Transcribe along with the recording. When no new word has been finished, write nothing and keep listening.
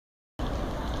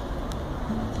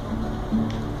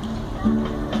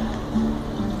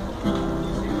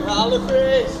Hello,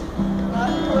 Chris.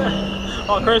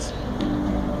 Oh, Chris.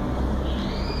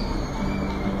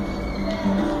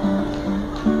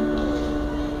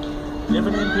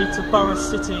 Living in Peterborough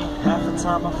City, half the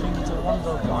time I think to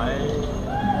wonder why.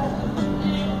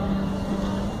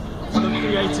 The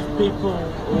creative people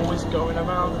always going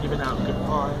around giving out good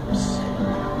vibes.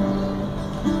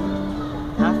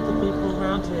 Half the people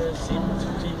around here seem to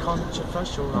be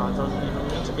controversial. I don't even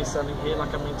mean to be selling here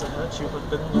like I mean to hurt you, but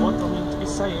then what I mean to be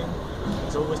saying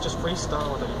is always just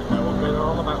freestyle. I don't even know what we're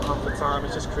all about half the time,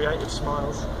 it's just creative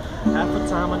smiles. Half the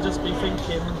time I just be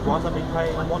thinking, what I be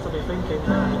playing, what I be thinking.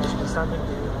 I just be standing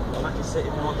here, I'm actually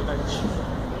sitting on the bench.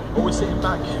 Always sitting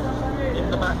back, in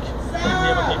the back, letting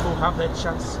the other people have their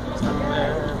chance, standing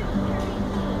there.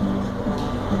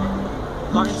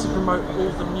 Liking to promote all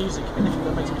the music, anything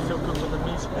that makes me feel good with the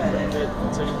music,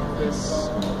 to this.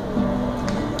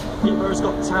 Peterborough's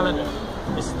got talent,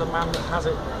 this is the man that has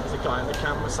it. There's a guy in the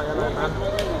camera, say hello man.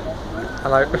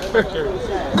 Hello. Thank you.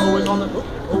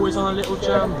 Always on a little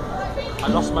jam. I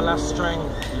lost my last string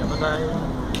the other day.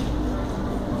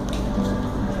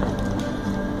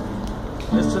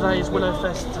 As today's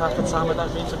Willowfest, half the time I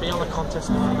don't mean to be on a contest,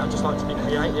 I just like to be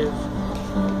creative,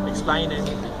 explaining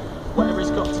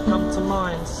whatever's got to come to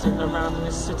mind, sitting around in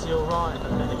this city alright,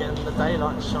 and then again the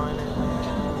daylight's shining.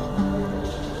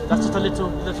 That's just a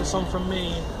little song from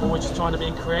me, always just trying to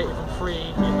be creative and free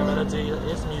in the melody that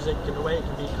is music and the way it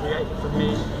can be created for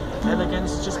me. Then again,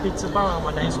 it's just Peterborough,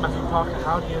 my name's Matthew Parker,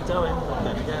 how are you doing? And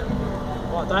then again,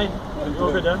 what day?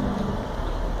 You're good, huh?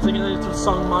 Singing a little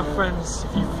song, my friends,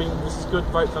 if you think this is good,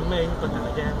 vote for me. But then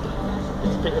again,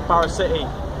 it's Peterborough City,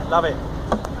 love it.